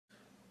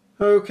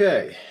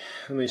Okay,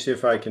 let me see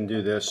if I can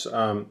do this.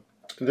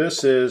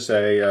 This is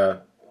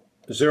a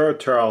zero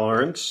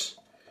tolerance.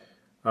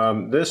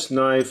 This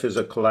knife is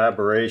a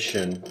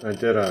collaboration. I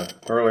did an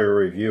earlier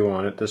review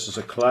on it. This is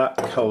a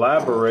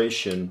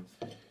collaboration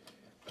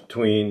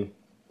between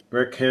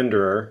Rick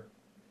Hinderer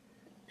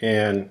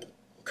and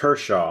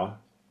Kershaw,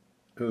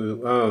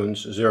 who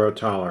owns Zero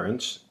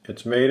Tolerance.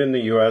 It's made in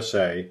the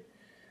USA.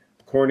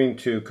 According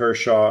to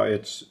Kershaw,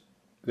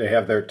 they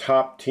have their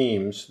top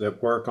teams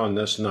that work on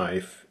this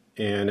knife,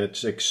 and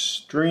it's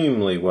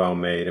extremely well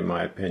made in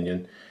my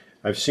opinion.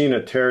 I've seen a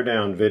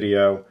teardown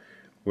video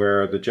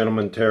where the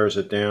gentleman tears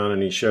it down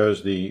and he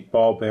shows the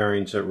ball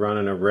bearings that run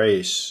in a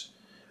race.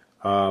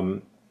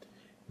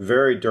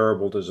 Very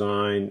durable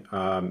design.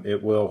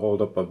 It will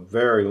hold up a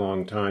very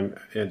long time.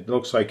 It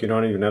looks like you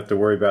don't even have to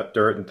worry about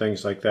dirt and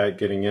things like that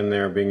getting in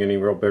there, being any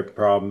real big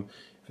problem.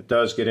 If it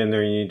does get in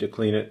there, you need to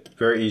clean it.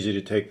 Very easy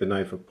to take the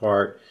knife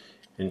apart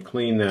and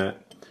clean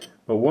that.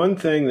 But one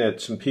thing that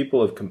some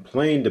people have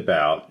complained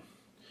about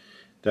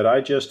that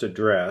I just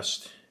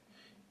addressed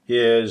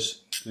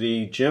is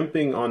the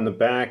jimping on the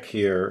back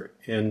here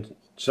in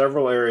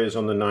several areas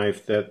on the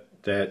knife that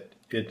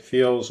it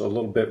feels a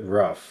little bit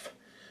rough.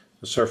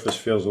 The surface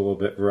feels a little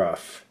bit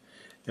rough.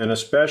 And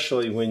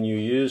especially when you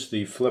use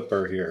the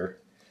flipper here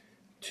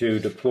to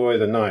deploy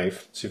the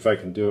knife. Let's see if I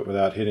can do it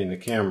without hitting the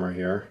camera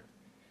here.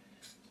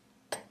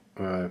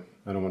 I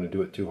don't want to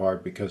do it too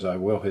hard because I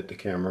will hit the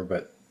camera,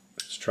 but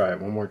let's try it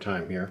one more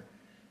time here.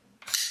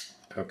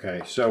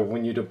 Okay, so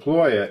when you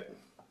deploy it,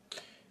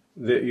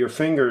 your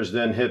fingers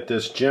then hit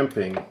this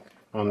jimping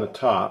on the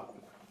top.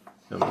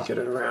 Let me get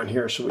it around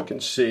here so we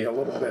can see a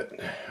little bit.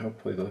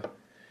 Hopefully the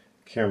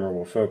camera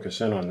will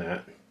focus in on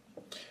that.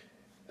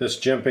 This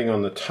jimping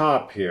on the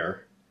top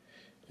here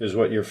is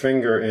what your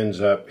finger ends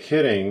up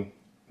hitting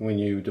when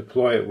you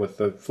deploy it with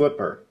the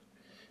flipper.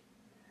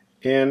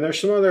 And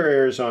there's some other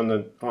areas on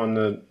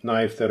the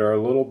knife that are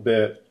a little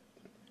bit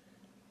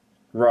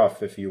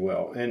rough, if you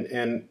will.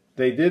 And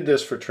they did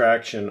this for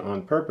traction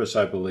on purpose,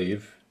 I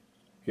believe.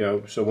 You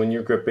know, so when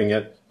you're gripping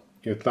it,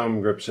 your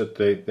thumb grips it,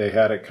 they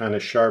had a kind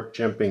of sharp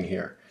jimping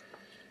here.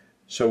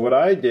 So what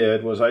I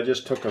did was I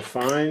just took a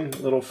fine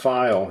little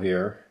file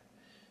here.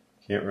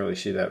 Can't really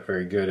see that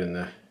very good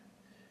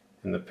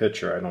in the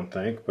picture, I don't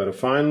think, but a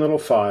fine little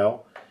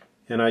file,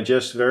 and I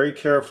just very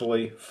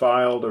carefully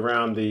filed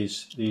around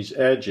these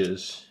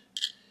edges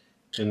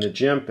in the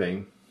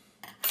jimping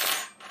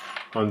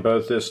on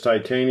both this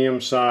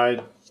titanium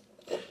side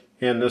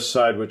and this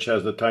side, which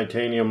has the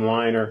titanium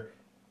liner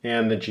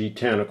and the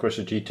G10. Of course,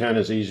 the G10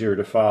 is easier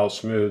to file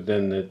smooth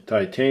than the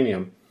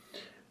titanium,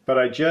 but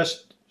I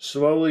just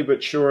slowly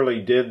but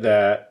surely did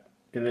that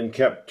and then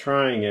kept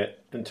trying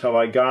it until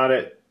I got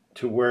it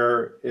to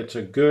where it's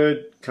a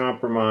good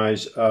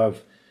compromise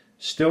of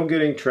still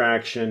getting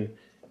traction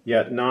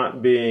yet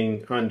not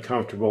being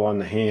uncomfortable on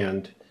the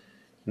hand,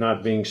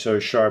 not being so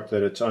sharp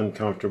that it's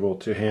uncomfortable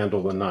to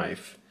handle the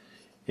knife.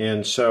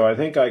 And so I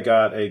think I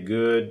got a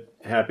good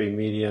happy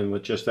medium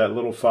with just that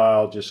little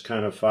file, just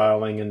kind of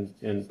filing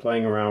and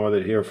playing around with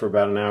it here for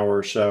about an hour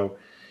or so.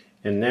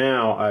 And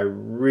now I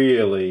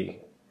really,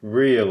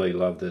 really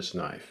love this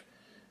knife.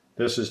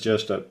 This is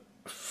just a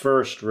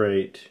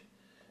first-rate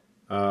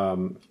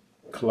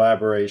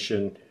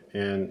collaboration,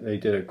 and they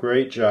did a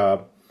great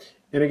job.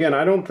 And again,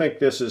 I don't think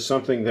this is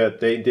something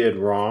that they did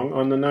wrong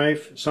on the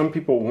knife. Some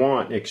people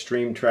want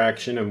extreme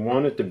traction and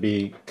want it to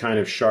be kind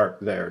of sharp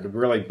there, to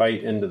really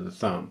bite into the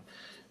thumb.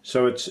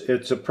 So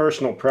it's a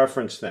personal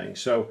preference thing.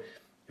 So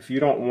if you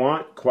don't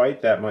want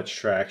quite that much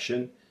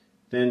traction,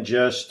 then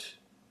just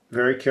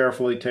very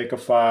carefully take a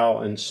file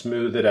and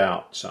smooth it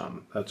out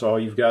some. That's all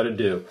you've got to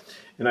do.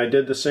 And I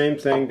did the same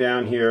thing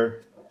down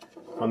here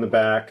on the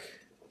back,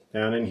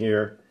 down in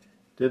here.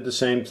 Did the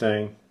same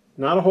thing.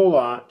 Not a whole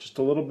lot, just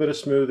a little bit of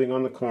smoothing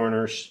on the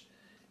corners,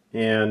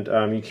 and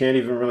you can't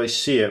even really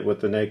see it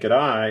with the naked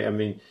eye. I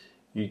mean,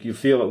 you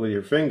feel it with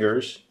your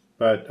fingers,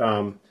 but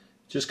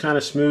just kind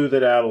of smooth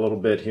it out a little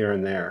bit here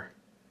and there,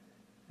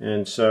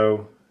 and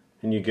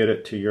you get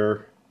it to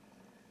your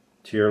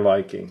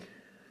liking.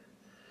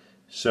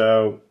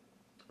 So,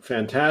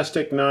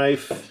 fantastic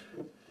knife.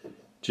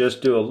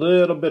 Just do a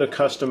little bit of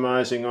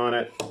customizing on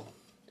it,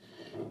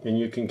 and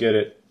you can get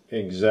it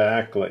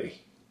exactly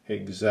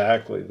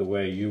the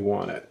way you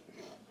want it.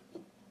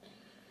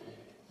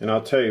 And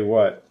I'll tell you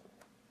what,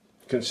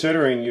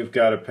 considering you've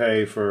got to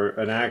pay for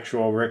an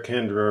actual Rick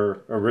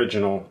Hinderer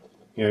original,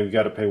 you know, you've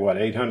got to pay what,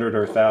 $800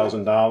 or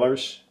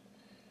 $1,000,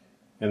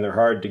 and they're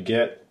hard to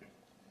get.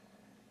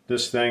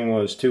 This thing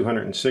was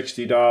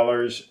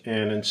 $260,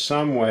 and in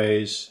some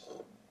ways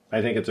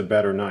I think it's a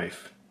better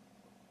knife.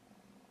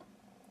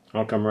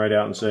 I'll come right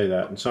out and say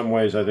that. In some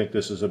ways I think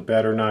this is a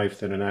better knife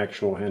than an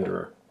actual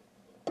Hinderer.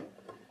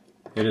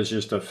 It is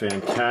just a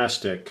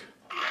fantastic,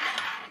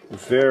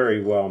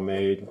 very well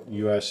made,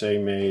 USA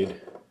made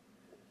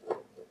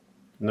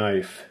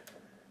knife.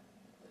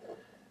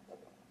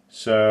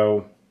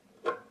 So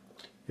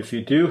if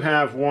you do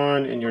have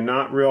one and you're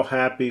not real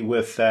happy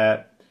with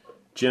that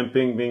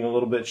jimping being a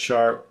little bit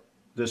sharp,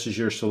 this is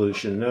your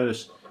solution.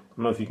 Notice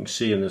don't know if you can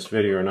see in this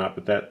video or not,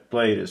 but that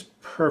blade is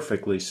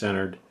perfectly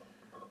centered.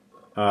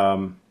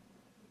 The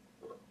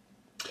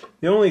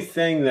only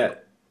thing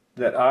that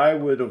I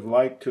would have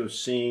liked to have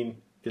seen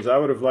is I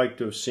would have liked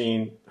to have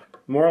seen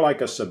more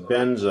like a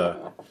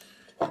Sabenza,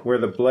 where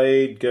the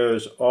blade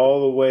goes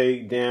all the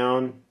way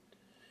down.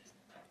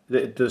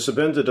 The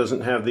Sabenza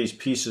doesn't have these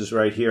pieces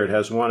right here. It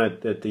has one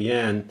at the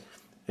end,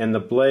 and the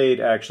blade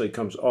actually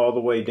comes all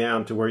the way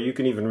down to where you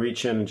can even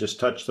reach in and just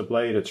touch the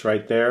blade. It's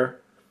right there.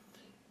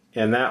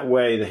 And that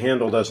way the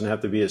handle doesn't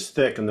have to be as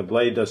thick and the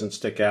blade doesn't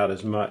stick out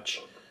as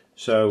much.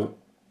 So,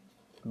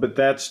 but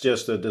that's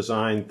just a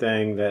design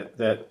thing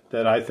that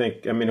I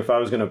think, I mean, if I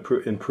was going to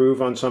improve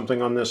on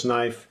something on this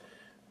knife,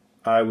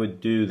 I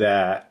would do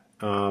that.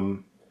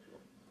 But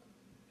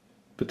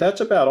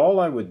that's about all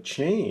I would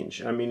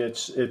change. I mean,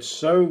 it's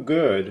so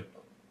good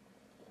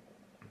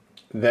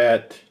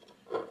that,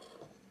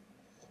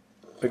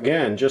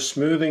 again, just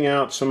smoothing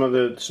out some of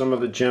the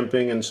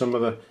jimping and some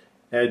of the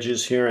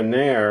edges here and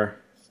there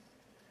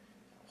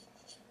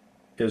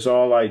is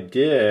all I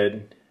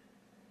did,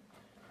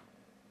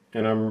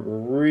 and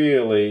I'm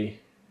really,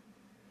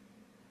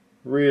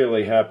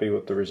 really happy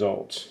with the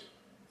results.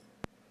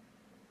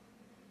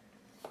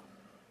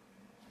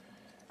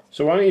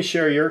 So why don't you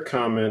share your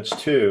comments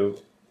too?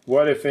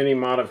 What, if any,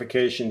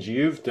 modifications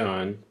you've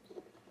done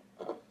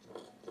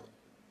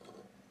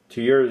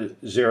to your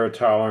zero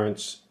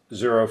tolerance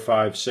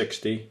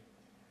 0560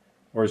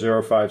 or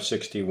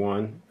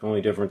 0561. The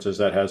only difference is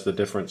that has the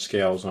different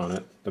scales on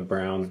it, the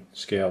brown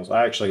scales.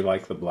 I actually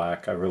like the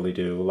black, I really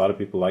do. A lot of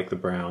people like the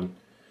brown,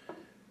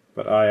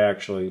 but I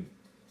actually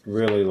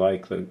really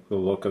like the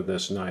look of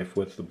this knife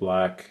with the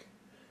black.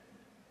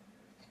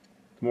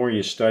 The more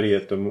you study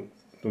it, the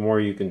more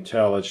you can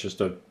tell it's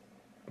just a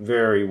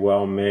very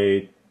well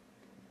made,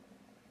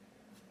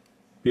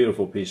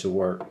 beautiful piece of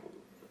work.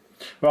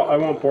 Well, I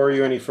won't bore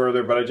you any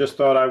further, but I just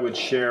thought I would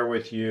share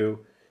with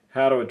you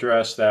how to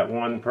address that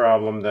one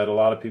problem that a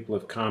lot of people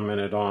have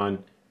commented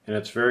on, and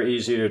it's very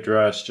easy to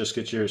address. Just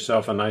get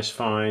yourself a nice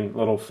fine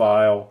little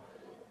file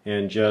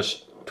and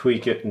just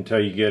tweak it until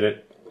you get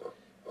it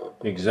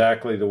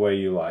exactly the way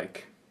you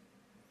like.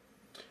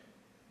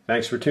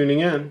 Thanks for tuning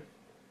in.